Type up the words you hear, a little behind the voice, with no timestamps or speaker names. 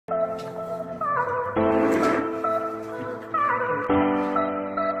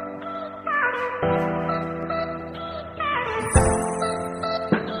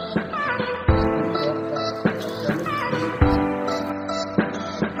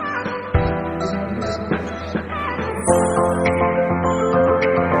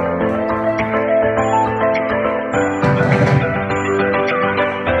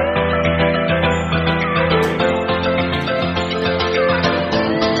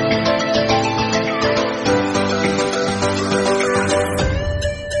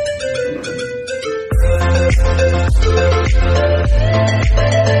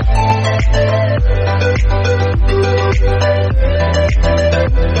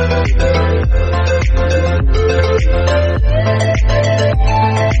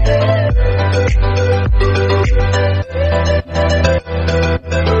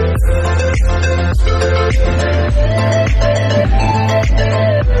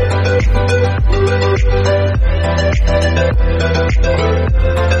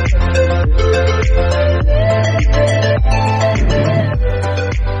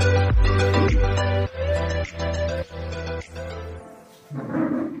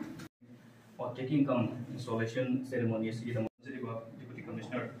Taking installation ceremony is the Deputy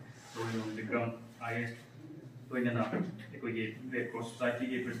Commissioner on the ground. IRCS Red Cross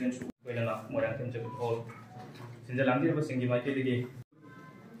Society President Morantham Hall. Since the language of Singi Mike,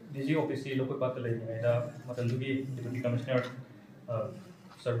 DG office local Patala, Matandugi, Deputy Commissioner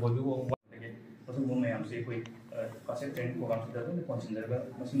Sir Bodu, I am safe with cassette train program to consider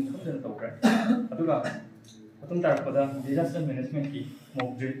machine and tower. Atunga, disaster management key,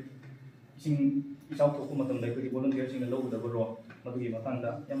 mock drill. Sing South Okumatum, like the volunteers in the low the raw, Madu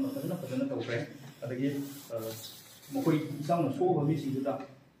Matanda, Yamaka, Pazana, again, Mokoi sound so over missing to that.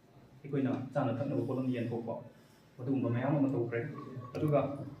 Equina, Sana, Colombian Popa, Maduma Mayama Topre,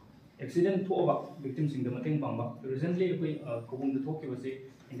 Aduga, accident to over victims in the Mating Pamba. Recently, we Kobun the Tokyo was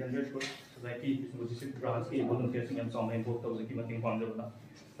in the Red Cross Society, which is grants, volunteers in some and both of the Kimating Pamba.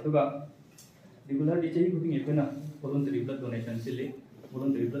 Aduga, regularly taking Equina, voluntary blood donation silly.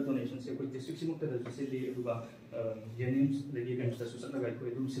 Voluntary blood donations, a quick district of the city, Jennings, the games, the Susan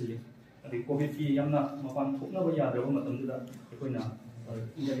Gaito, silly. The COVID Yamna, Mapan, Navaya, the woman to that, Equina,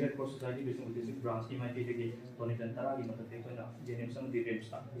 in the Red Cross Society, with district grants, he might take a donation Taragi, Jennings, some of the games,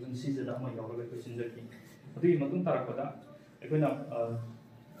 even season that my Yoga question. But the Matun Tarakota, Equina,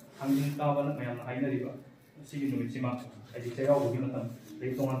 hanging Tavan, Mayana River, see you with Sima, as you say, all the Yamatan, they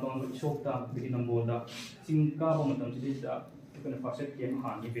don't want to show that begin on board that, sing Carbon, going to first game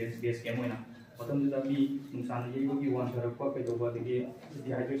hand, base game winner. But on the Dabi, Musan, you want to report over the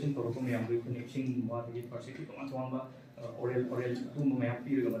dehydration for the connection, what the first one, or 2 million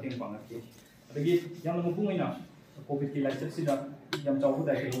period of the Banaki. Again, Yamapumina, COVID like Sida, Yam Tau,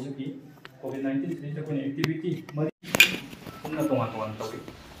 COVID-19 is the activity,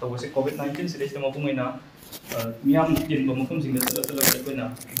 so was a COVID-19 system of Mumina. Miam in Bomacums in the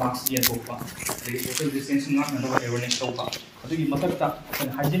box and sofa. The social distancing not awareness sofa. The Matata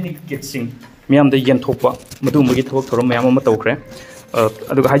and hygienic kitsing. Miam the Yen Topa, Madumagi talk to Mayama Matokre.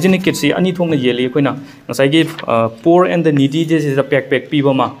 The hygienic kitsi, Anitung the Yeli Quina. As I gave poor and the needy, this is a backpack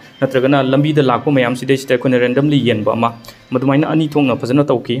Pibama, Natragana, Lambi the Laco Mayam Sides, randomly Yen Bama, Madumina Anitung of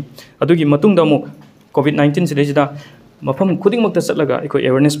Pazanotoki. Adugi Matungdamo COVID-19 Sidesida. Mafam kuding magtasalaga iko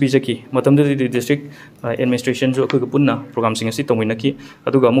awareness pizaki matam the district administration jo ko punna program sing asi tongwinaki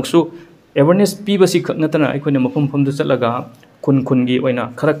aduga muksu awareness pibasi natana iko ne mafam pham du chalaga kun gi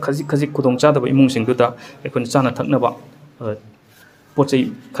oina khara khaji kudong cha da imung sing du da iko chana thakna ba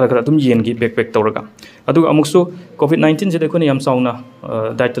pochai khara dum yen gi backpack tawraga aduga muksu COVID-19 je iko ne yam sauna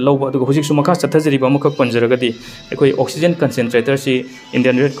dait loba aduga hojik su makha chathajari ba mukha panjaraga di iko oxygen concentrator si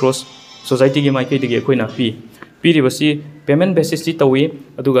Indian Red Cross Society gi maike dige iko na Piribasi, payment basis Tawi,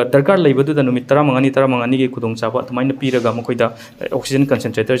 Aduga, Darkar labor to the Numitra Mangani ki Kudung Chapa, to mind the Piraga Mokoida, oxygen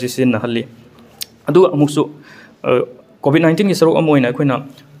concentrators is in Nahali. Adu Amusu COVID-19 is Amoina Quina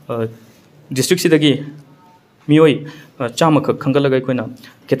district Sidagi Mioi, Chamaka, Kangalaga Quina,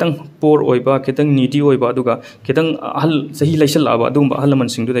 Ketang poor oiba, Ketang needy oiba duga, Ketang Hal Sahi Laishalaba, Dumba Halaman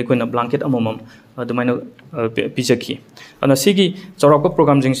sing to the Quina blanket amomum, the minor Pichaki. And a Sigi Zoraka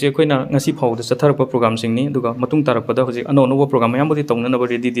program sing Quina Nasi Pow, the Satarapa program sing ni, Duga, Matung Tarapada, no program, Yamati Tong, never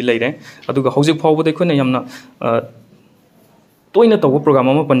did delay, Aduga Hosi Pow, the Quina Yamna. Toina to program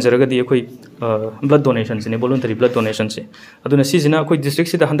Panzeraga the blood donations in voluntary blood donations. Aduna season a quick district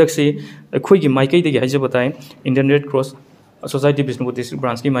the Handaxi, a quick Mikey the Hajabatai, Indian Red Cross Society Bishnupur district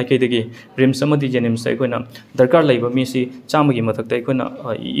branch, Mikey the Rim Samadi Jenim Saikona, Darkar labor Missy, Chamagi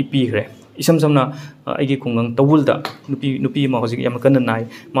Matakona, EP. Isamna Igi Kungang, Tawulda, Nupi Mahosi Yamakan Nai,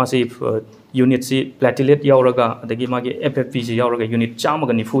 Massive unit C, platelet Yauraga, the Gimagi FFPG Yauraga unit,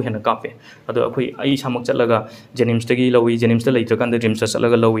 Chamagani Fu and a cafe. Other Aisamak Chalaga, Jenims the Gilowi, Jenims the later can the Rims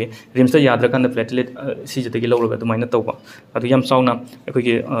Salaga Lowi, Rims the Yadrakan the platelet, Siege the Giloga, the Minatoba. At the Yam Sauna,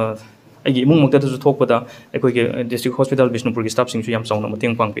 Mung to talk with a district hospital Bishnupur stops in Yam Sauna,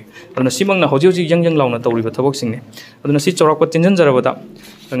 Mating Pampi. And the Simang Hojoji young Launa Tori with Taboxing. And the Sichoraka Tinjanzarabada.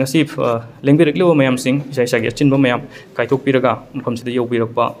 And as if language Mayam sing, Jaysak Chinba Mayam, Kaito Piraga, comes to the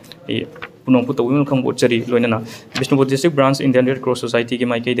Yobirapa, a Punoputa women come Butchery, Loina, Bishnupur district branch, Indian Red Cross Society,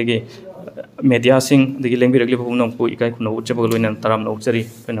 Maike de Media sing, the language Liverpool, Ikakuno, Jabaloin and Taram Nozeri,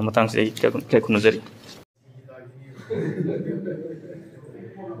 and Matang Kakunozeri.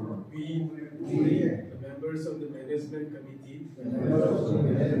 We, the members of the management committee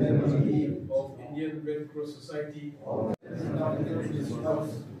of Indian Red Cross Society of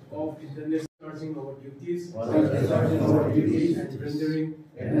Internet charging our duties and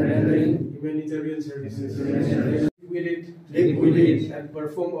rendering humanitarian services. Liquidate and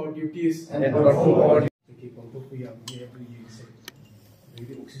perform our duties the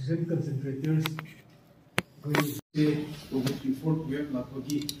oxygen concentrators going to progress report web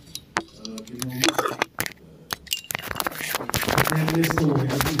lapagi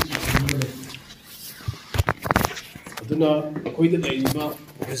aduna akoida laiba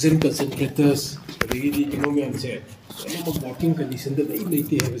present concentrators adigi economic se ama working condition da dai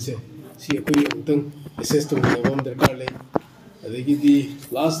leite habse si akoi utang assess to navam darkar lai adigi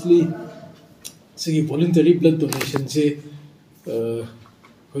lastly sigi voluntary blood donation se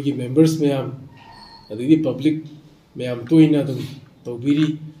hogi members mayam adigi public mayam toina dum tawbiri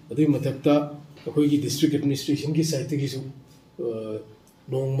adui mathakta akoigi district administration ki site ki su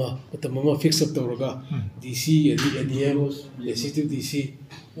nongma matamama fix up tawraga DC ADM executive DC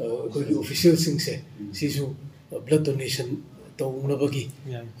akoigi official sing se sisu blood donation tawunabagi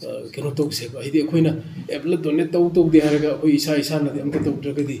keno to se aidi akoina blood donate taw de haraga akoi isa isa na amta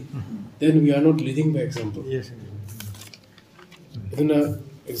tawdragadi then we are not leading by example. Yes. Then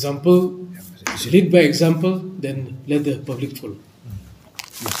example, lead by example, then let the public follow.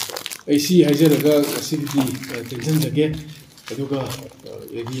 I see Hajaraga City tension again. Aduga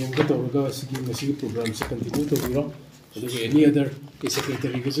ADM got over City programs continue to Europe. Any other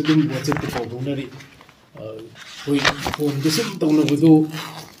secretary visiting what's it for donary. When this is done with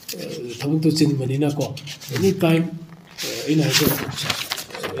Tamuto Chin Manina ko anytime in Hajaraga.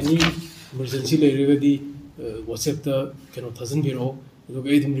 Any emergency later the WhatsApp the cannot hasn't been all the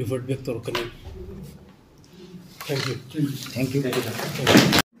way them revert back to connect. Thank you. Thank you.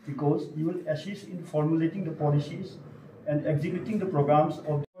 Because you will assist in formulating the policies and executing the programs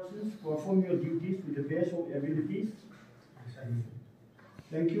of the persons perform your duties with the best of abilities.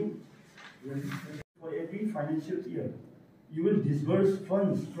 Thank you. For every financial year, you will disburse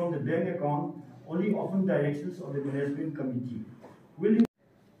funds from the bank account only upon directions of the management committee. Will you?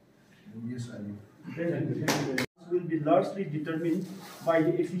 Yes, I will. Will be largely determined by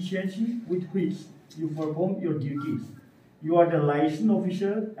the efficiency with which you perform your duties. You are the licensed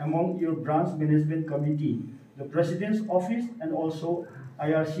officer among your branch management committee, the president's office, and also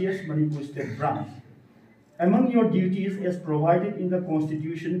IRCS Manipur State branch. Among your duties as provided in the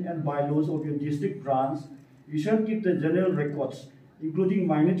constitution and bylaws of your district branch, you shall keep the general records, including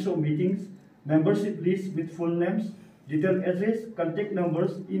minutes of meetings, membership lists with full names, detailed address, contact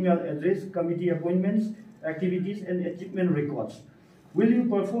numbers, email address, committee appointments, activities, and achievement records. Will you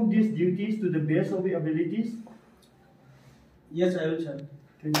perform these duties to the best of your abilities? Yes, I will, sir.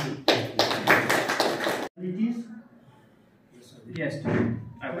 Thank you. Abilities? Yes,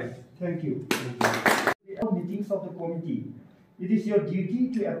 I will. Thank you. Meetings of the committee. It is your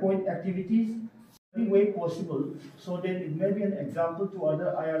duty to appoint activities in every way possible so that it may be an example to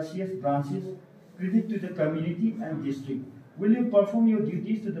other IRCS branches, credit to the community and district. Will you perform your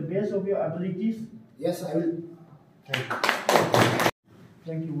duties to the best of your abilities? Yes, I will.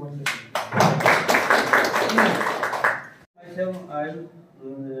 Thank you. Myself,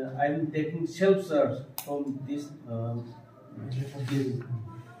 I'm taking self-search from this.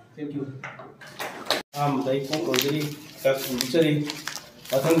 Thank you. They come already. That's necessary.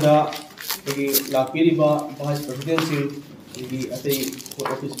 Atanga, the Lapiriba Vice Presidency, the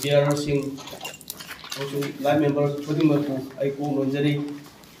office bearers, also line members, putting my book, I go on Jerry.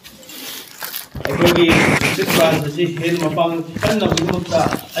 I go to the branch, the hill, my pang, and of the Mutta,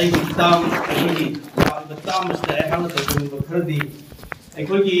 I go down, the Thomas, the Hamilton, the Kurdi. I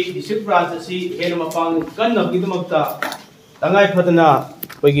go to the ship branch, the sea, hill, my pang, gun of the Mutta, Tangai Patana,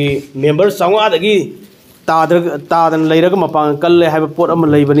 we members, somewhat again, Tadan later, my pang, Kalle have a port of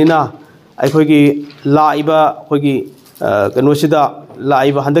Malabanina. I go to Laiba, Hogi, Ganosida.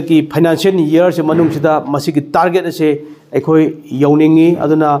 Live Handaki financial years Manumsida Masiki target say Ekoi Yoningi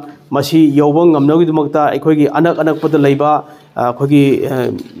Aduna Masi Yobong Amnogimokta Ekoi Anak put the labor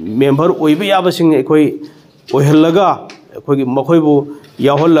Kogi member Uibi Abasing Ekoi Ohelaga Kogi Mokoibu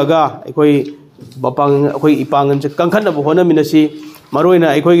Yaholaga Ekoi Bapang Koi Ipang and Kankan of Hona Minasi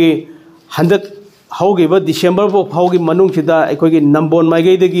Maruina Ekoi Handak Hogi December book Hogi Manumsida Ekoi Nambon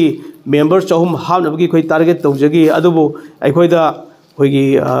Magadegi members of whom Hanaki Koi target Tojagi Adubu Ekoida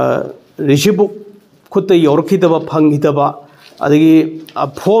receipt book could the Yorkitaba Pangitaba,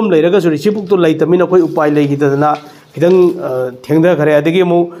 a form later receipt book to later Minako Upai Lagitana, Kitan Tenda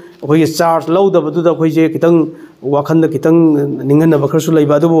Karadegimo, who is charged load of the Hoje, Kitan Wakanda Kitan Ningan of Kersulai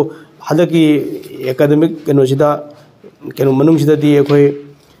Badu, Hadaki academic Genosida, Kenumanumsida Diakoi,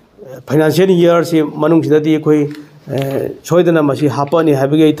 financial years, Manumsida Diakoi, Soidana Masi Hapani,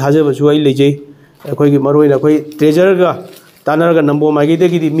 Habigate Taza, Suai Leje, a Koi Maruina, Treasure. Tanaraga number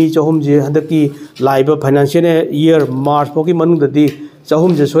Magidaki me Chahumji Handaki live financial year March Poki Manu the D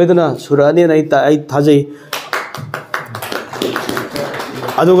Chahumji Swedana Surani and I Tazi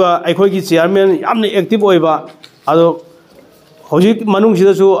Aduga Aikoki chairman Yamni active Oiba Ado हौजिक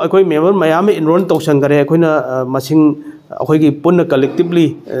मनुंगसिदसु अखोई member मयाम enrol तौसन करे अखोइना मसिंग अखोइगी पुन्ना collectively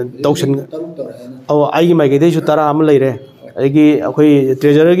तौसन आइगी माइगेदैसु 10 अमा लैरे अगी अखोई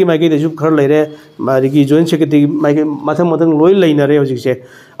treasurer की माइगेदैसु खर लैरे मारिगी joint secretary माइगे मथंग मथंग लोइ लैनरे हौजिकसे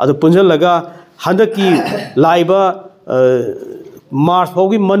अदु पुंजलगा हंदकी लाइबा मार्च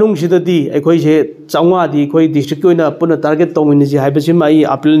फाउगी मनुंगसिददी अखोइसे चांगादी अखोइ district Koyna पुन्ना target तौमिनसि हाइबसि माइ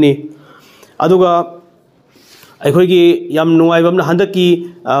अपीलनि अदुगा अखोइगी याम नुंगाइबम हंदकी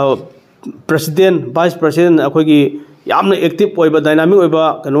president vice president अखोइगी यामना active ओइबा dynamic ओइबा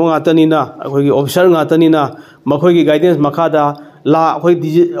कनो गातनिना अखोइगी ऑफिसर गातनिना मखोइगी गाइडेंस मखादा ला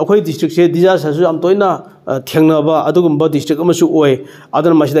अखोइ डिस्ट्रिक्ट से डिजास्टर याम तोइना थेंगनबा अदुगुंबा डिस्ट्रिक्ट अमसु ओइ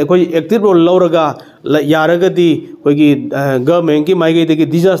अदन मसिदा अखोइ एक्टिव रोल लौरगा यारगदी अखोइगी गवर्नमेंट की माइगेदगी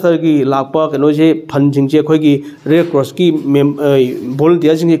डिजास्टर की लापा कनोसे फंडसिंगसे अखोइगी रेड क्रॉस की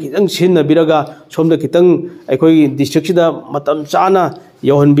वॉलंटियर सिंगे खितंग सिनबिरगा सोमदा खितंग अखोइगी डिस्ट्रिक्ट सिदा मतम चाना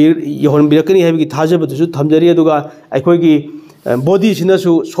यौहनबिरकनी हाइबगी थाजबदुसु थमजरी अदुगा अखोइगी बॉडी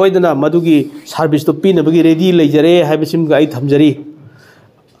सिनसु सोइदना मदुगी सर्विस तो पीनबगी रेडी लेजरे हाइबसिम गाइ थमजरी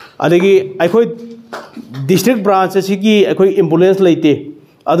अदगी अखोइ डिस्ट्रिक्ट ब्रांच की अखोइ एम्बुलेंस लेते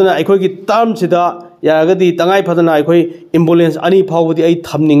अदना अखोइगी टर्म सिदा यागदी तंगाई फदना अखोइ एम्बुलेंस अनि फावदी आई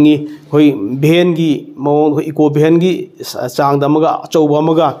थमनिंगी अखोइ भेन की मो इको भेन की चांगदमगा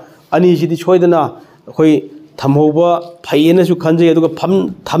अचौबमगा अनि सिदी सोइदना अखोइ थमहोबा फैयेनसु खंजे अदुगा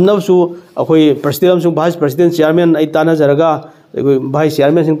थमनबसु अखोइ प्रेसिडेंट अमसु वाइस प्रेसिडेंट चेयरमैन आई ताना जरगा अखोइ वाइस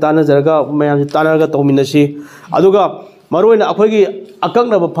चेयरमैन सिंग ताना जरगा मयाम तानारगा तौमिनसि अदुगा मरोइना अखोइगी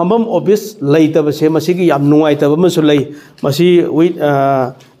अकंगनब फंबम ऑफिस लैतबसे मसिगी याम नुंगाइतब मसु लै मसि with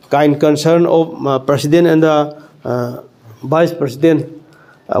kind concern of president and the vice president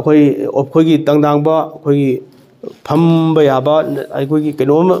अखोइगी तंगदांगबा अखोइगी फंबा याबा अखोइगी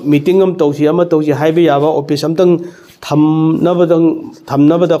कनो मीटिंग अम तौसी highway याबा office अमतंग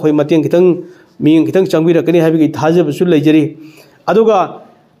थमनबदा अखोइ मतेंग खितंग Ming खितंग चंगबिरकनी हाइबेगी थाजबसु लैजरी अदुगा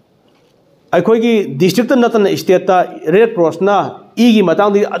अखोइगी district नतन state red क्रॉसना इगी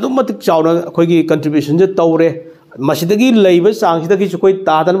मतंगदी अदुमतिक चावना अखोइगी contribution जे तौरे मसिदगी लैब चांगसिदगी अखोइ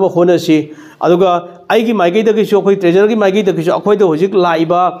तादनबा होनसि अदुगा आइगी माइगैदगी अखोइ ट्रेजरगी माइगैदगी अखोइद होजिक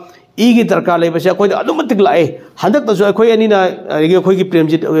लाइबा इगी दरकार लेबसे अखोइद अदुमतिक लाए हंदक तसु अखोइ अनिना अखोइगी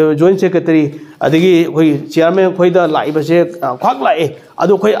प्रेमजित जॉइंट सेक्रेटरी अदगी अखोइ चेयरमैन अखोइदा लाइबसे ख्वाक लाए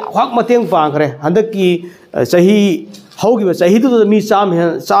अदु अखोइ ख्वाक मतेंग पांगरे हंदकी सही हौगिबा चाहिदु मी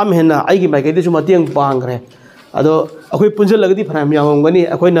चाम हेना आइगी माइगैदसु मतेंग पांगरे अदो अखोइ पुंजलगदी फनाम यावंगनी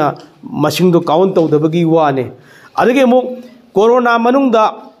अखोइना मसिंगदो काउंट तौदबगी वाने अदगे मु कोरोना मनुंगदा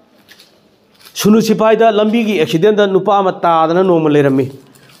सुनु सिपाइदा लंबीगी एक्सीडेंट दा नुपा अमा तादना नोम लेरमी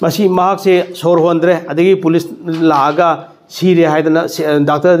मसी महाक से सोर होंद्रे अदगी पुलिस लागा सिरे हाइदना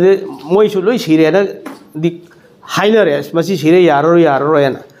डॉक्टर दे मोइसु लोइ सिरे ना दि हाइनरे मसी सिरे यारो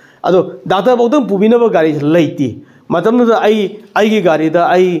याना अदो डॉक्टर बहुतम पुबिनबा गाड़ी लैती मतमदा आई गाड़ी दा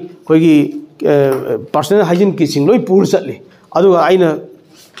आई कोइगी पर्सनल हाइजीन किसिंग लोइ पूर चले अदुगा आइना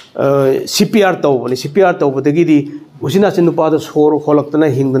CPR तौबनी CPR तौबदगी उसिना चिनुपाद सोर होलक्तना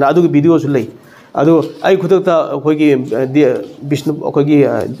हिंगना अदुगी वीडियोसु लै अदु आई खुदकता अखोइगी विष्णु अखोइगी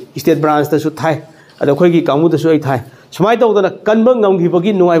स्टेट ब्रांच तसु थाय अदु अखोइगी कांगुदसु आई थाय सुमाय तौदना कनबा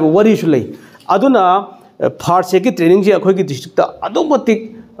ngamgibagi नुआइबा वरिसु लै अदुना फर्स्ट सेकी ट्रेनिंग जे अखोइगी डिस्ट्रिक्ट अदुमतिक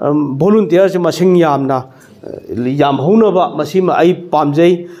वॉलंटियर से मसिंग यामना याम हौनबा मसिमा आई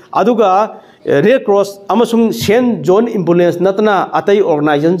पामजै अदुगा red cross अमसुंग Saint John ambulance नतना अतई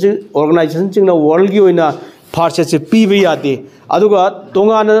organisation चिंगना world की ओइना फर्स्ट एड से पीबे यादे अदुगा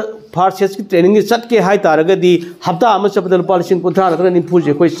तोंगाना फर्स्ट एड की ट्रेनिंग चट के हाय तारगदी हप्ता अमा चपदा लुपा 50 निफु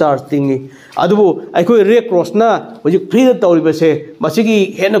जे कोइ चार्ज तिंगी अदुबो अखोइ रेड क्रॉस ना होजि फ्री दा तौरिबसे मसिगी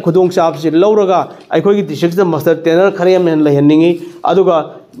हेना खुदोंग चाप से लौरगा अखोइगी डिस्ट्रिक्ट दा मास्टर ट्रेनर खरे मेन लहनिंगी अदुगा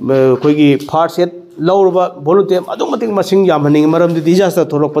अखोइगी फर्स्ट एड लौरबा वॉलंटियर अदुमतिक मसिंग यामनिंग मरम डिजास्टर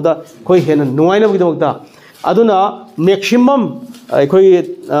थोरकपदा खोइ हेन नुवाइनबगिदमक्ता अदुना मैक्सिमम अखोइ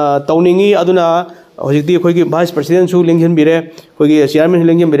तौनिंगी अदुना होजिकदी अखोइगी वाइस प्रेसिडेंट सु लिंगहनबिरे अखोइगी चेयरमैन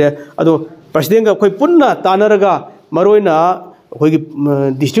लिंगहनबिरे अदु प्रेसिडेंट का अखोइ पुन्ना तानरगा मरोइना अखोइगी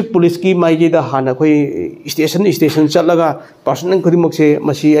डिस्ट्रिक्ट पुलिस की माइजेदा हाना अखोइ स्टेशन चलगा पर्सनल खुदिमक्से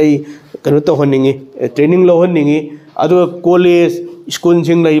मसी आई कनो तोहनिंगी ट्रेनिंग लोहनिंगी अदु कॉलेज स्कूल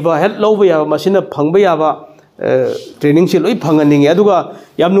सिंग लैबा हेल्प लौबा याबा मसिना फंगबा याबा ट्रेनिंग से लोई फंगनिंगे अदुगा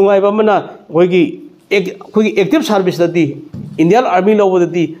याम नुंगाइबा मना अखोइगी active service ददी Indian army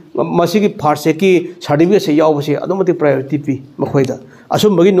लौबददी मसिगी first सेकी सर्टिफिकेट से यावबसे अदुमति प्रायोरिटी पी मखोइदा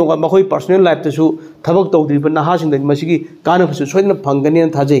असुमबगी नोगा मखोइ पर्सनल लाइफ तसु थबक तौद्रिबा नहासिंग ददी मसिगी कानबसु सोइना फंगनी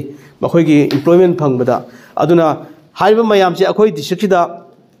थाजै मखोइगी एम्प्लॉयमेंट फंगबदा अदुना हाइबा मयाम से अखोइ डिस्ट्रिक्ट दा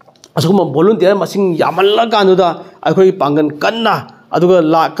असुगुम volunteer masing yamal kanuda akhoi pangan kanna aduga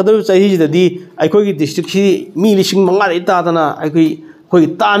lakadru chahi dadi akhoi district si mi lising manga ita dana akhoi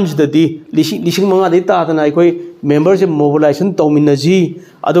times dadi lising manga ita dana akhoi members mobilization tawminaji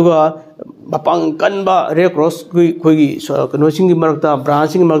aduga mapang kanba Red Cross khoi kano sing marakta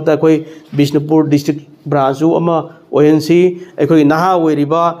branch sing marakta akhoi Bishnupur district branch ama ONC akhoi naha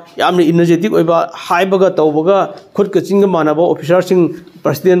oiriba yamni energetic oiba haibaga tawbaga khut ka chinga manaba officer sing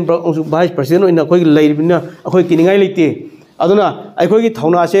president vice president oina akhoi leibina akhoi kiningai leite aduna akhoi gi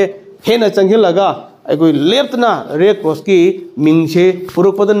thauna se hena changhelaga akhoi leptna Red Cross ki mingse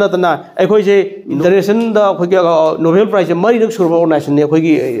purukpada natna akhoi je international da akhoi Nobel Prize mari rak surba organization ne akhoi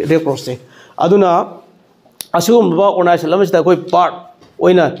gi Red Cross se aduna asugumba organization lamasta akhoi part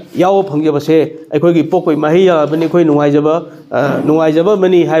oina yaw phangge base akhoi gi pokoi mahi ya bani khoi nungaijaba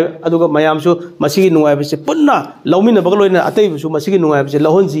mani hai aduga mayam su masigi nungai base punna lawmina baga loina atei su masigi nungai base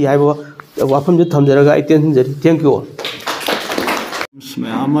lahonji hai ba wafam ju thamjaraga attention jari thank you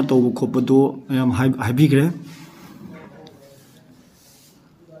mayam to khopado mayam habi gre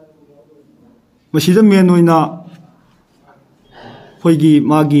masida men oina khoigi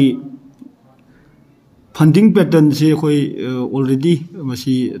magi funding pattern se khoi already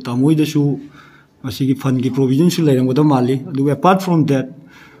masi tamoi da su masi ki fund ki provision su leram goda mali adu apart from that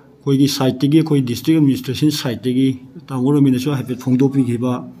khoi ki site gi khoi district administration site gi tamoro min su happy phongdo pi gi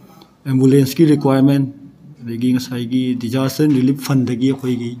ba ambulance ki requirement degi ngasai gi disaster relief fund gi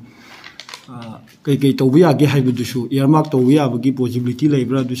khoi gi kai to bi age hai bu su earmark to bi abagi possibility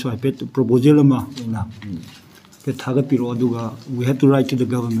lebra du su happy proposal ma na ke thaga piro aduga we have to write to the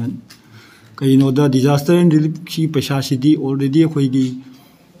government the disaster and relief ki paisa sidi already khoigi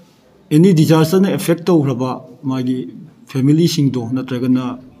any disaster na affect to hraba magi family sing do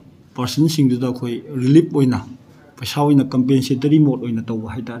natragana person sing da khoi relief oina paisa oina compensatory mode oina to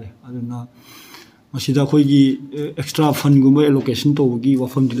haitare aduna masida khoigi extra fund gumba allocation to gi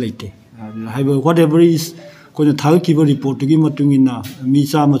wafam di leite whatever is kona thag ki report gi matungina mi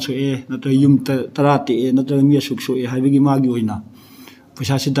cha ma choe natra yum tarate natra mi suk so e haibigi magi oina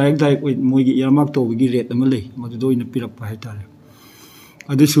paisa si direct moigi earmark to gi rate amalei madudo ina pirak pa haitare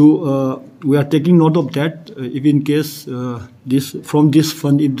adusu we are taking note of that if in case this fund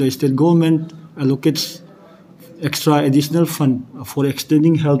if the state government allocates extra additional fund for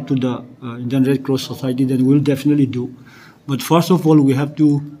extending help to the Indian Red Cross Society, then we'll definitely do. But first of all, we have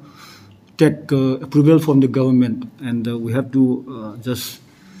to take approval from the government, and we have to just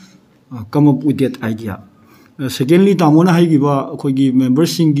come up with that idea. Secondly, tamona hai giba khoigi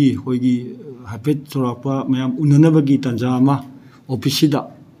members singi khoigi hapet thorapa mayam unanabagi tanjama office da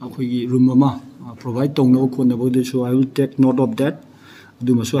khoigi room ma provide tongno khona bode, so I will take note of that.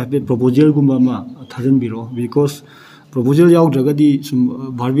 Do maso hapet proposal gumba ma thajan biro, because proposal yaw dragadi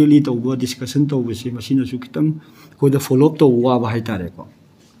sum verbally to discussion to bisi machine su kitang khoida follow up to wa ba hai tare ko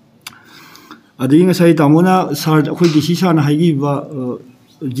adi nga sai tamona sar khoi decision hai gi ba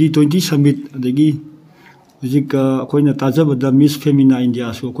G20 summit adagi jik khoina tajabada Miss Femina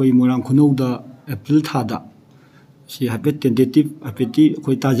India so khoi morang khunou da April thada si hapet tentative apeti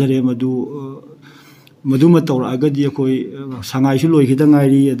khoi tajare maduma tawra agadi khoi sangai su loi khida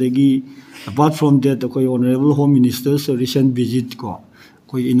ngairi adagi apart from that khoi honorable home minister's recent visit ko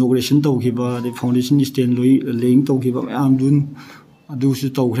khoi inauguration to khiba the foundation stand loi laying to khiba am dun adu su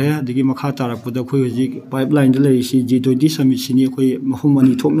to khre adagi makha tarak pada khoi ji pipeline de lei si G20 summit sini khoi mahum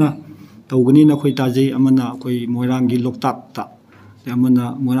ani thokna tawgani na khoi tajai amana khoi moirang gi loktak ta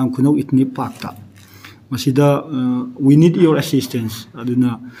amana moirang khunau itni pak ta masida we need your assistance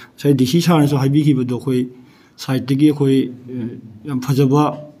aduna sai decision so habi ki bodo khoi site gi khoi yam phajaba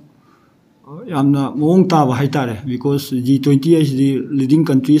yamna mong ta ba haitare, because G20 is the leading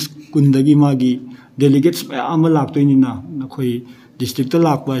countries kundagi magi delegates am lak to ni na khoi district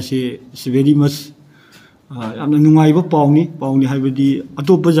lak ba se very much yamna nungai ba pawni haibadi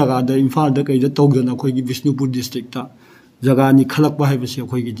atopa jaga da Imphal da kai da tawdana khoi gi Bishnupur district ta jaga ni khalak ba haibase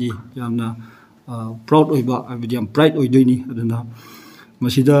khoi gi di yamna proud oiba abidiyam pride oidoini aduna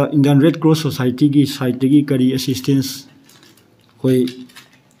masida Indian Red Cross Society gi site gi kari assistance khoi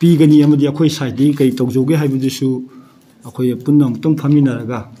pigani amadi akhoi site gi kai tawjoge haibudisu akhoi punnam tong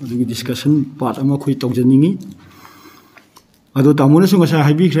phaminaraga adugi discussion part ama khoi tawjaningi ado tamona su ngasa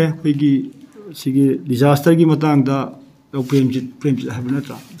haibi khre khoi gi sigi disaster gi matang da prem habna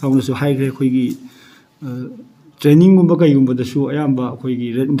tra tamona su hai khre khoi gi training gumba kai gumba da su ayamba khoi gi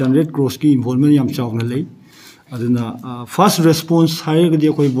Indian Red Cross ki involvement yam chawna lei aduna first response hai ga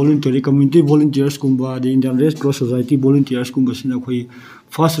dia khoi voluntary community volunteers gumba the Indian Red Cross Society volunteers gumba sina khoi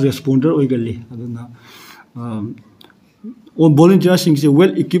first responder oi gali aduna volunteers sing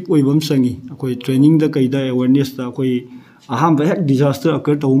well equipped oibam sangi akoi training da kaida awareness da akoi aham ba hek disaster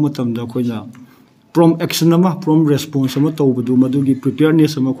occur to matam da koi na prompt action ama prompt response ama to budu madugi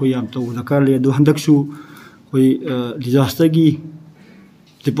preparedness ama koi yam to da kar le do handak su koi disaster gi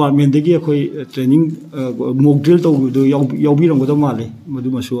department dagi akoi training mock drill to do yawi rong da male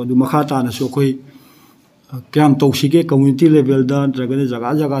madu masu adu makha ta na so koi kyam to sige community level da draga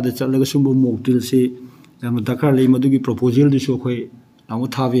jaga jaga de chalaga sumbu mock drill se Dakar le madugi proposal de show koi namu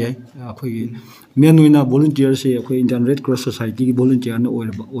thabi hai akoi menuina volunteer se akoi Indian Red Cross Society ki volunteer na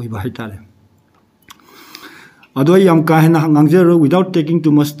oi ba hai tare adoi yam ka hena ngangjer without taking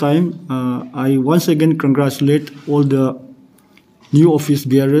too much time I once again congratulate all the new office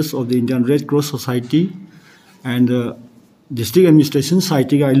bearers of the Indian Red Cross Society and the district administration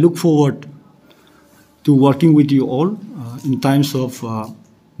society. I look forward to working with you all in times of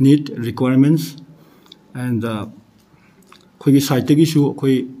need requirements. And koi site gi su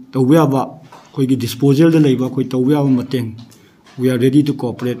koi tawya ba koi gi disposal da leiba koi tawya mateng we are ready to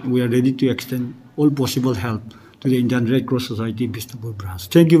cooperate, we are ready to extend all possible help to the Indian Red Cross Society Bishnupur branch.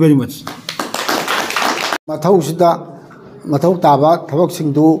 Thank you very much. Mathau sida mathau taba thabak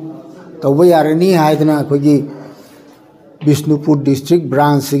sing du tawba yarani haidna koi gi Bishnupur district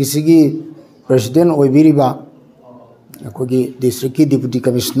branch sigi president oibiriba koi gi district ki deputy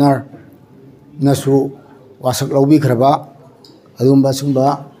commissioner nasu wasak laubi khraba adumba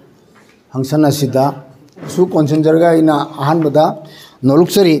sumba hangsana sida su concentraga ina ahan bada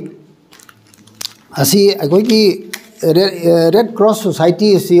noluksari asi akoi ki Red Cross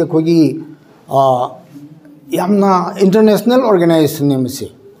Society si akoi ki yamna international organization ne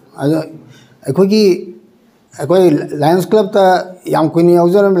masi akoi ki akoi Lions Club ta yam kuni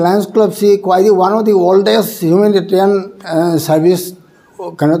aujar Lions Club si quite one of the oldest humanitarian service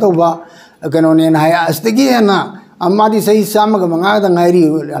kana to ba Canonian High Astigiana, Amadi say Samaga Manga and Iri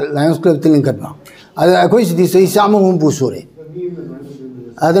Lions Club Tilinkaba. I question this say Samum Busure.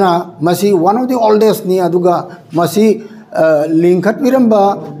 Adana Masi, one of the oldest near Aduga, Masi Linkat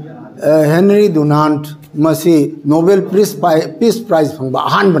Viramba, Henry Dunant, Masi Nobel Peace Prize from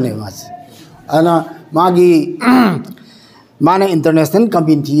Hanbanemas. Anna Magi Mana International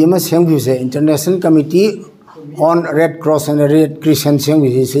Committee, International Committee on Red Cross and Red Crescent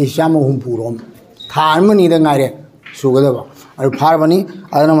which is Shamu Humpurum. Harmony the Nire, Sugadava, or Parvani,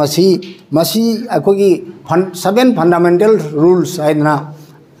 Adamasi, Masi, Akogi, 7 fundamental rules, Idna,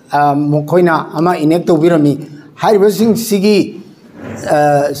 Mokoina, Ama Inecto Virami, High Versing Sigi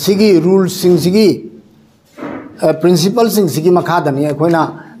rules, Sing Sigi, principles in Sigi Makadani,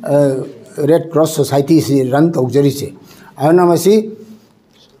 Akoina, Red Cross Society run to Jerisi. Adamasi,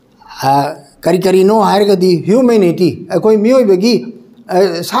 Karikarino Hargadi, humanity, a koi mio begi,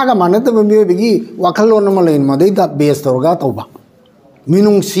 Saga Manata mio begi, Wakalo Namalin, Madita based or Gatoba.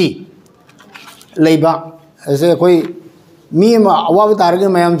 Minung si Leba, as a koi Mima Awab Targa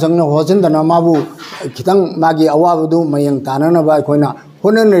Mayam Sanga Hosen, the Namabu, Kitang Magi Awadu, Mayang Tanana by Koina,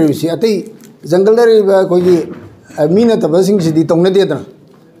 Honor si ati, Zangalari koi Mina Tabasing City Tonga.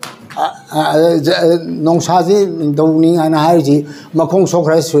 Nong Sazi, Downing and Harji, Makong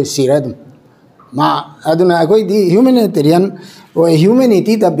Sokras, Siradum. Ma aduna koi di humanitarian or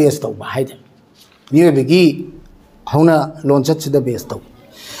humanity the best of hide. You begi hauna launched the best of.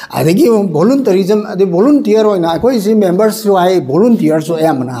 I think voluntarism the volunteer or I koi see members so I volunteers so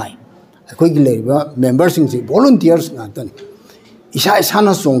am I. A quick labor members in the volunteers not done. Isha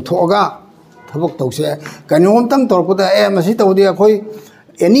Sana song toga Tabok Tose can you want them to put the Masito de koi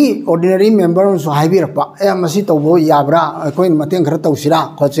any ordinary member so high beer masito yabra a coin matin krato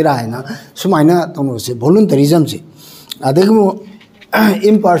sira cochirana sumaina tonos voluntarism adego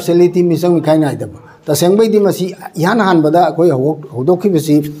impartiality misang kaina the same way the masi yanhan bada koi hodoki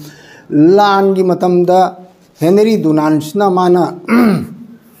bisi langi matamda Henry Dunansna mana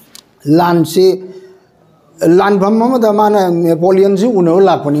lanse land bhamma mana Napoleon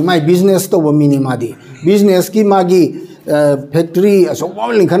unola poni my business to minimadi business ki magi factory so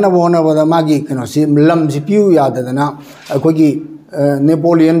only kind of one of the magi can see lum CPU yadana a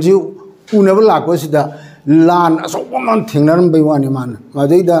Napoleon Jew who never like was the land so one thing by one man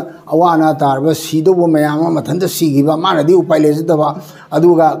Madida Awana Tarva Sido Mayama Matanda Sigiba Mana di Piles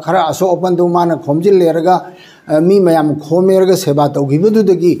Aduga Kara so open to Mana Comjil Lerga me Mayam Comerga Sebato give to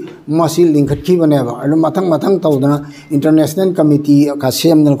the gi Masil Link Kivaneva and Matang Taudana International Committee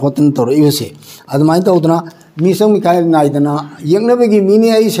Kasiam and Cotton Tor USA Adamai Taudana Misang Mikael Naidana, Yangnabegi Mini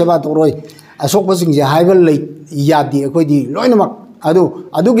Sebatoroi, a soaping the high lake Yadi, a quidi, Loinamak,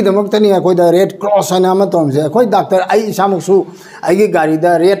 की दमकतनी अखोई the red cross है नाम तोम से अखोई doctor आई सामुसु आई गाड़ी the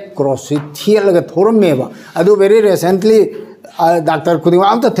red cross से थियल लगा थोरमेबा अदु वेरी रिसेंटली डॉक्टर खुदिमा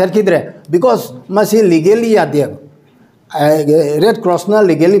आम तो थेरकिद्रे बिकॉज मसी लीगली यादे रेड क्रॉस ना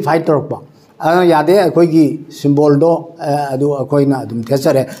लीगली फाइट तौरपा यादे अखोई सिंबल दो अदु अखोइना अदुम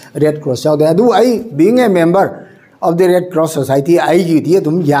थेसरे रेड क्रॉस यादे अदु I being a member of the red cross society I गी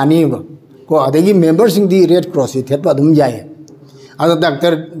अदुम यानीबा को अदगी मेंबर सिंग दी रेड क्रॉस से थेरपा अदुम जाए अदु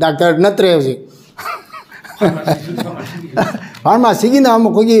डॉक्टर नत्रे हजे फार्मेसी की नाम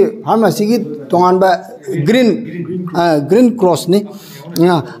कोई फार्मेसी की तोंगानबा ग्रीन क्रॉस ने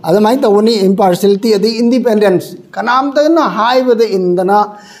अदमाई तवनी इम्पार्शियलिटी अदि इंडिपेंडेंस कनाम तना हाइबद इंदना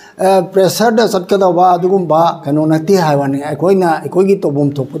प्रेशर द सटकदबा अदुगुंबा कनो नति हाइवाने अखोई तोबम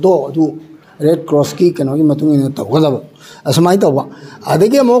थोपदो अदु रेड क्रॉस की कनो की मतुंग इन तगदब असमाई तबा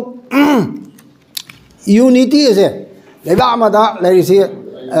अदगे अमुक यूनिटी से लेबामदा लेरिसे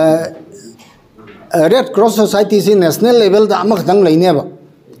रेड क्रॉस सोसाइटी से नेशनल लेवल दा अमा खतंग लेनेबा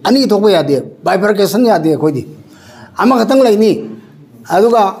अनी थोप यादे बाइफर्केशन यादे खोदी अमा खतंग लेनी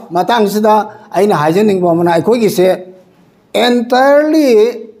अदुगा मतंग सिदा आइना हाइजेनिंग बमना अखोगी से एंटायरली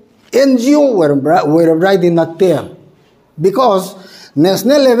एनजीओ वेरब्राइ दिन नते बिकॉज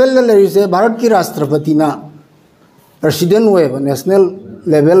नेशनल लेवल लेरिसे भारत की राष्ट्रपति ना president web national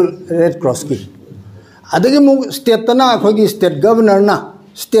level red cross की अदगे मु स्टेट तना अखोगी स्टेट गवर्नर ना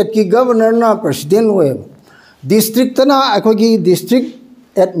स्टेट की गवर्नर ना प्रेसिडेंट वेब डिस्ट्रिक्ट तना अखोगी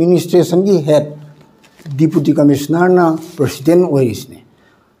डिस्ट्रिक्ट एडमिनिस्ट्रेशन की हेड डिप्यूटी कमिश्नर ना प्रेसिडेंट वेरिसने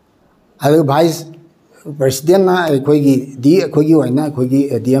अदगे वाइस प्रेसिडेंट ना अखोगी डी अखोगी वैना अखोगी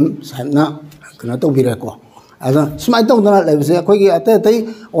एडीएम साहब ना कनो तो बिरेको अदा स्माइट तो ना लेबसे अखोगी अते अते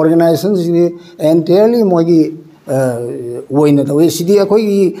ऑर्गेनाइजेशन सिनी एंटायरली मोगी वैना तो सिदी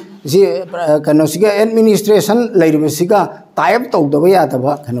अखोगी जी कनो सिगा एडमिनिस्ट्रेशन लेरिबसिगा टाइप तौदबा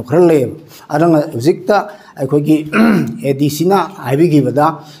यादबा कनो खर लेब अदंग जिक्ता अखोगी एडीसीना हाइबिगिबदा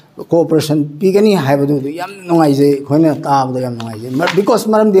कोऑपरेशन पीगनी हाइबदु याम नोंगाइजे खोइना ताबदा याम नोंगाइजे बिकॉज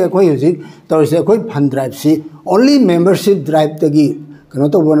मरम दे अखोई हुजिक तौरसे अखोई fund drive C only membership drive तगी कनो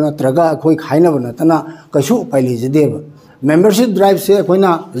तो बना त्रगा अखोई खाइना बना तना कछु उपाय देब मेंबरशिप ड्राइव से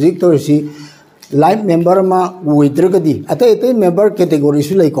अखोइना हुजिक तौरसी लाइफ मेंबर मा विद्रगदी अतै अतै मेंबर कैटेगरी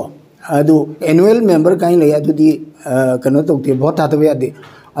सु लैको अदु एनुअल मेंबर काई लै अदुदी कनो तौते भोट थातबे यादे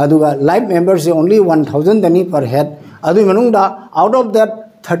अदुगा लाइफ मेंबर से ओनली 1000 दनी पर हेड अदु मनुंगदा आउट ऑफ दैट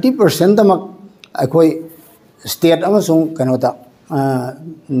 30% तमक अखोई स्टेट अमसुंग कनोता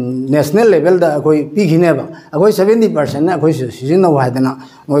नेशनल लेवल दा अखोई पिघिनेबा अखोई 70% ना अखोई सिजिन वाइदना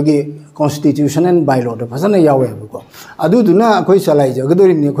मोगी कॉन्स्टिट्यूशन एंड बायलॉ दा फसना यावेबको अदुदुना अखोई सलाई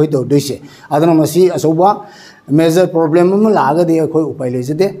जगदोरिने अखोई दो दोइसे अदना मसी असोबा मेजर प्रॉब्लम म लागदे अखोई उपाय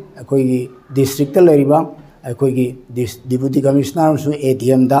लेजदे अखोई डिस्ट्रिक्ट लेरिबा अखोई डिप्यूटी कमिश्नर सु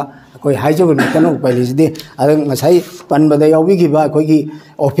एटीएम दा अखोई हाइजब नतन उपाय लेजदे अद ngасai पनबदा याविगिबा अखोई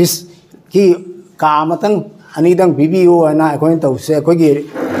ऑफिस की कामतंग अनीदंग बीबीओ ना अखोई तौसे अखोई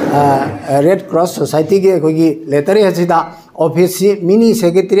रेड क्रॉस सोसाइटी के अखोई लेटर हसिदा ऑफिस से मिनी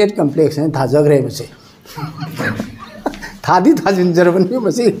सेक्रेटरीट कॉम्प्लेक्स ने थाजग्रे बसे थादी थाजिन जरबनी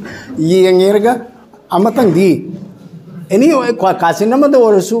बसे येंगेरगा अमतंग दी एनी कासिन नमद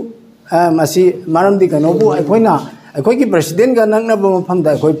ओरसु मसी मरम दी कनोबु अखोइना अखोई की प्रेसिडेंट का नंगनब मफम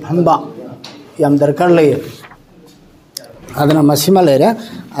दा अखोई फंबा याम दरकार ले अदना मसीमा लेरे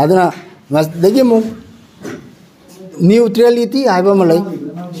अदना मसदगे मु न्यूट्रलिटी हाइबम लै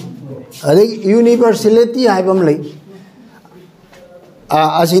अदे यूनिवर्सलिटी हाइबम लै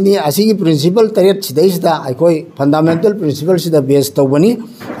असिनी प्रिंसिपल तरेट सिदैसदा अखोई फंडामेंटल प्रिंसिपल सिदा बेस तौबनी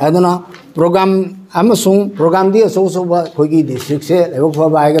अदना प्रोग्राम अमसुंग प्रोग्राम दी असोसोबा अखोई डिस्ट्रिक्ट से लेबक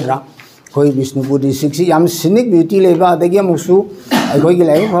फबा आइगद्रा अखोई बिष्णुपुर डिस्ट्रिक्ट से याम सिनिक ब्यूटी लेबा अदगे अमुसु अखोई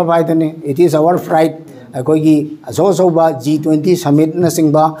लेबक फबा आइदने इट इज आवर प्राइड अखोई असोसोबा G20 समिट न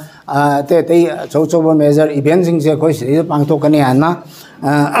सिंबा ते ते असोसोबा मेजर इवेंट सिंग से अखोई से पांगथोकने हाना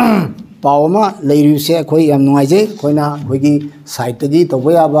पावमा लेरिसे अखोई याम नुआइजे खोइना अखोई साइट तगी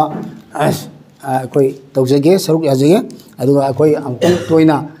तौबा याबा अखोई तौजगे सरुक याजगे अदुगा अखोई अंकल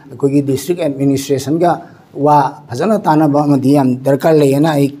तोइना अखोई डिस्ट्रिक्ट एडमिनिस्ट्रेशन का वा फजना तानाबा मदि याम दरकार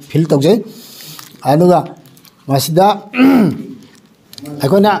लेना आई फील तौजे अदुगा मसिदा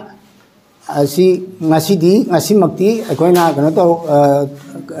अखोइना असी ngасidi ngasimakti अखोइना कनो तो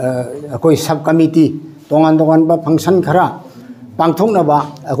अखोई सब कमिटी तोंगान तोंगान बा फंक्शन खरा पांगथोंनबा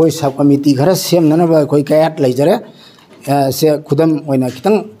अखोई सब कमिटी खरा सेमननबा अखोई कयात लेजरे से खुदम ओइना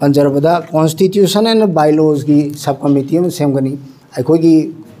खितंग पंजरबदा कॉन्स्टिट्यूशन एंड बायलॉज की सब कमिटी में सेमगनी अखोई की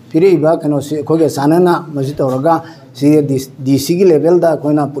पिरेबा कनो से अखोई सानना मजि तौरगा से डीसी की लेवल दा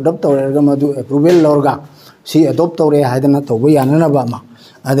अखोइना पुटअप तौरगा मदु अप्रूवल लौरगा सी अडॉप्ट तौरे हाइदना तौबो याननबा मा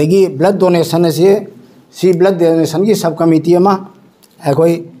अदगी ब्लड डोनेशन सी ब्लड डोनेशन की सब कमिटी अमा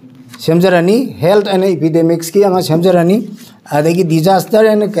अखोई सेमजरानी हेल्थ एंड एपिडेमिक्स की अमा सेमजरानी अदगी disaster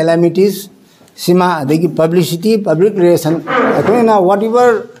and calamities Seema अदगी publicity public relation अखोइना whatever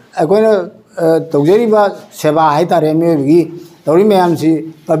अखोइना तौजरीबा सेवा हाइतारे मेगी तौरी मैम सी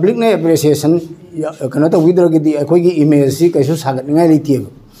पब्लिक ने एप्रिसिएशन कनो तौविद्रगदी अखोइगी इमेज सी कैसु सागतनिंगाय लेतिएब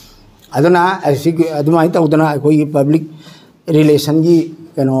अदना अदुमाइ तौदना अखोइगी पब्लिक रिलेशन की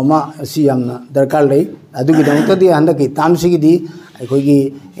कनोमा सी यामना दरकार लै अदुगी दमतदी हंदकी तामसिगिदी अखोइगी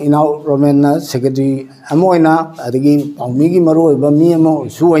इनाउ रोमेन सेक्रेटरी अमो ओइना अदगी पाउमीगी मरुओइबा मी अमो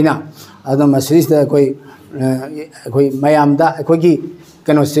सुओइना अदम मसरिसदा अखोइ मयामदा अखोइगी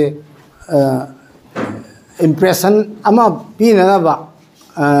कनोसे इम्प्रेशन अमा पीनबा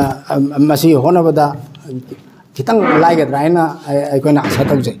मसी होनबदा खितंग लाइगद्राइना अखोइना आशा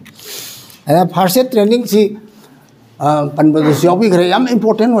तौजे फर्स्ट एड ट्रेनिंग सी पनबदुस याउबिखरे याम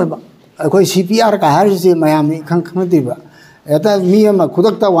इम्पोर्टेंट होइबा अखोइ CPR का हारिसे मयाम खंग खंगदिबा एता मी अमा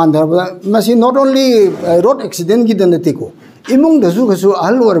खुदकता वांधरबा मसी नॉट ओनली रोड एक्सीडेंट की दनतिको इमुंग दसु खसु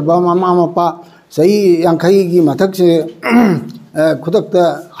अहल वरबा मामा मपा सही यांखई की मथक से खुदकता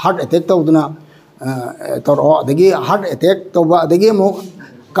हार्ट अटैक तौदना तौर अदगी हार्ट अटैक तौबा अदगी मो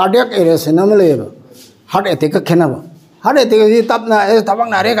कार्डियक एरेस्ट नम लेबा हार्ट अटैक खेनबा हार्ट अटैक जी तपना तबक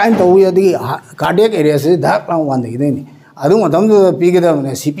नारे काइन तौई अदगी कार्डियक एरेस्ट धाक लांग वांदगी देनी अदु मतम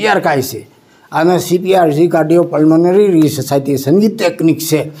पीगदबने CPR काइसे आना CPR जी कार्डियो पल्मोनरी रिससाइटेशन की टेक्निक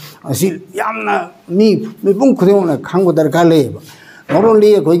से असि यामना मी मिपुंग खुदेउना खांगो दरकार लेबा not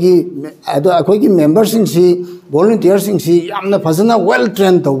only अखोइगी members C volunteers C यामना फजना well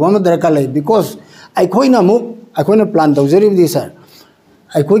train तौबा म दरकार ले because अखोइना plan तौजरिबदी sir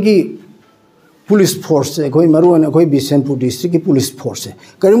अखोइगी police force अखोइ maroon अखोइ Bishanpur district की पुलिस फोर्स है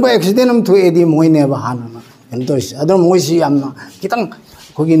करिंबा एक्सीडेंट हम थोएदी मोइने बा हाना कन तोइस अदर मोइसी यामना कितंग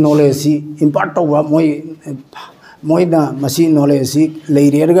अखोइगी नॉलेज सी इम्पार्ट तौबा मोइना मसी नॉलेज सी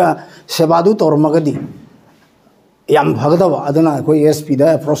लेरेरगा सेवादु तौरमगदी याम भगदबा अदना अखोइ SP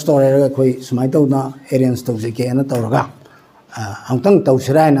दा अप्रोच तौरेरगा अखोइ सुमाइ तौना अरेंज तौजेके ना तौरगा अंतंग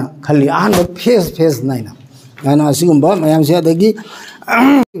तौसरायना खल्ली आन फेस नाइना ना असिगुंबा मयाम से अदगी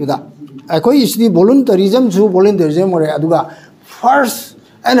बिदा अखोइ इसदी वॉलंटरिज्म सु volunteerism more अदुगा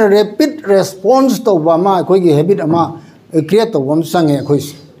first and rapid response तौबा मा अखोइगी हैबिट अमा क्रिएट तौबम संगे अखोइ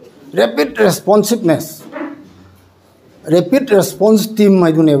rapid responsiveness rapid response team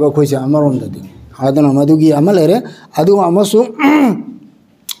माइदुनेबा अखोइ से अमरोंददी adana madugi amalere adu amasu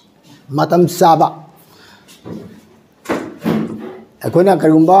matam saba akoina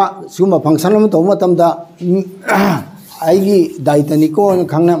karumba suma function am to matam da aigi daitani ko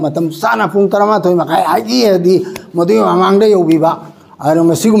khangna matam sana pung tarama thoi ma kai aigi adi madu amang da yobiba aru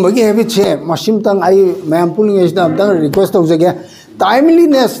masigum bagi habit che masim tang ai mayam pulling is da request of jage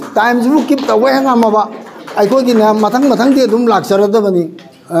timeliness times will keep the way hanga ma ai ko gi na mathang de dum laksara da bani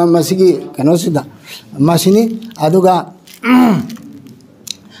मसीगी कनोसिदा मसीनी अदुगा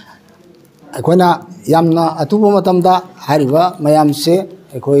अखोना यामना अतुब मतमदा हारिबा मयाम से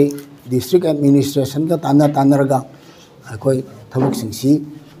अखोई district administration का तानरगा अखोई थबक सिंसी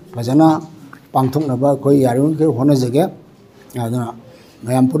फजना पांथोकनबा अखोई यारिउन के होनजगे अदना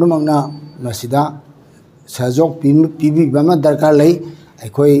मयाम पुनमंगना मसीदा सहयोग पीबीबा दरकार लई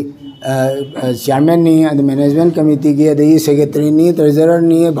अखोई चेयरमैन नहीं अद मैनेजमेंट कमिटी की अदगी सेक्रेटरी नहीं ट्रेजरर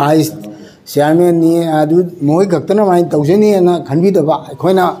नहीं वाइस चेयरमैन नहीं अदु मोई खक्तना माइन तौजनी ना खनबीदबा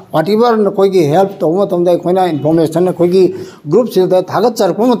अखोइना व्हाटएवर नकोइगी हेल्प तौब मतमदा अखोइना इन्फॉर्मेशन अखोइगी ग्रुप से थागत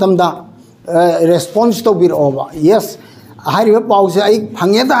चरप मतमदा रेस्पॉन्स तौबिरओबा यस हारिबा पाउसे आई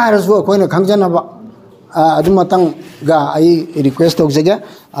फंगेदा हारसु अखोइना खंगजनबा अदु मतंगा आई रिक्वेस्ट तौजगे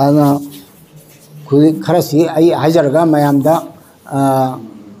खुद खरसी आई हाजरगा मयामदा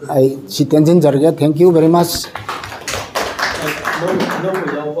I see tension jarga. Thank you very much.